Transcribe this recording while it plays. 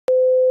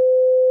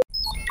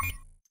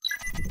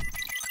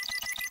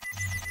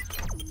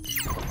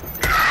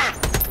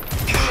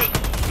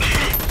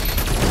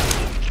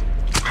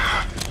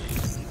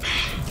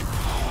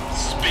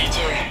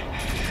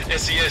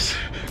yes.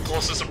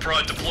 Colossus of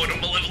Pride deployed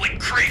on Malevolent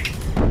Creek.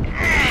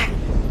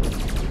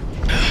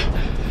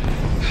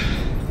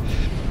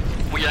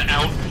 We are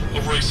out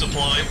of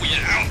resupply. We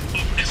are out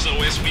of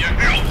SOS. We are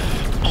out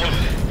of...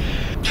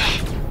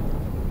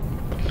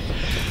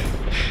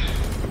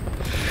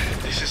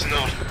 This is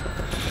not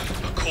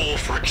a call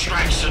for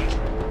extraction.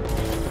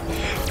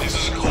 This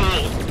is a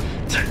call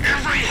to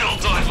every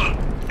Helldiver,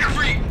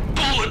 every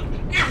bullet,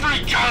 every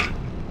gun.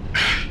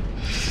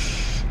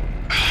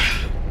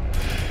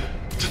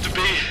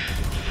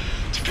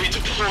 To be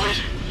deployed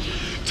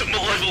to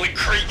Malevolent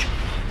Creek.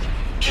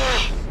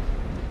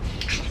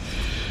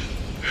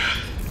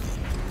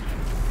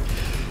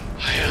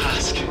 I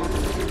ask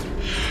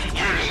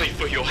only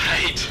for your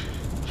hate.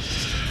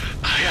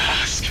 I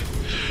ask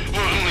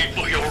only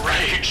for your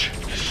rage.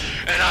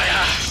 And I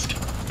ask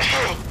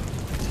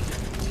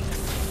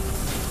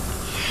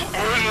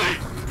only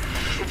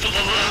for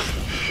the love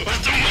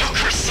of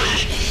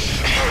democracy.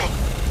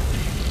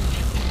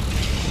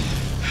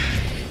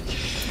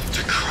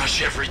 To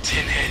crush every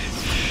tin head,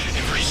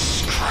 every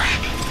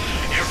scrap,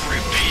 every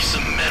piece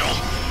of metal,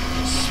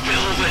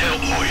 spill their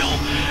oil,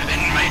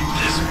 and make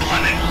this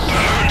planet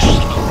burn.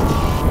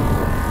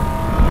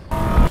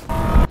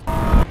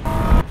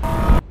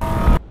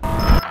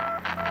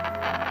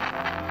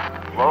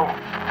 Hello?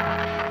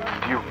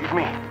 Do you read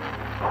me?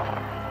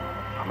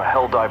 I'm a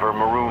Helldiver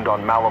marooned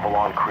on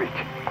Malevolent Creek.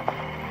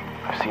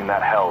 I've seen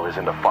that hell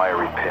isn't a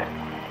fiery pit.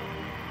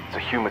 It's a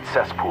humid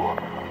cesspool,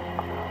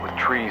 with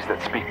trees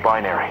that speak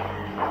binary.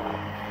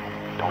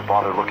 Don't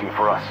bother looking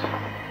for us.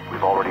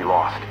 We've already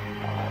lost.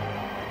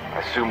 I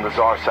assume the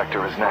Tsar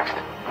sector is next.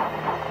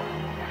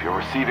 If you're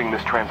receiving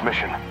this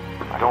transmission,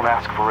 I don't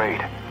ask for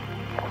aid.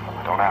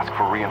 I don't ask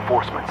for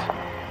reinforcements.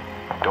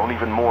 Don't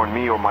even mourn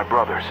me or my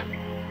brothers.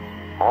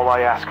 All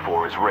I ask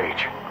for is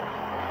rage.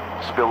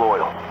 Spill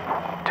oil,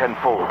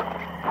 10-fold,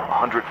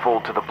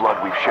 100-fold to the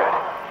blood we've shed.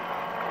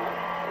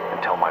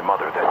 And tell my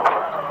mother that...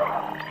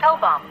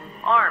 Hellbomb,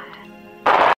 armed.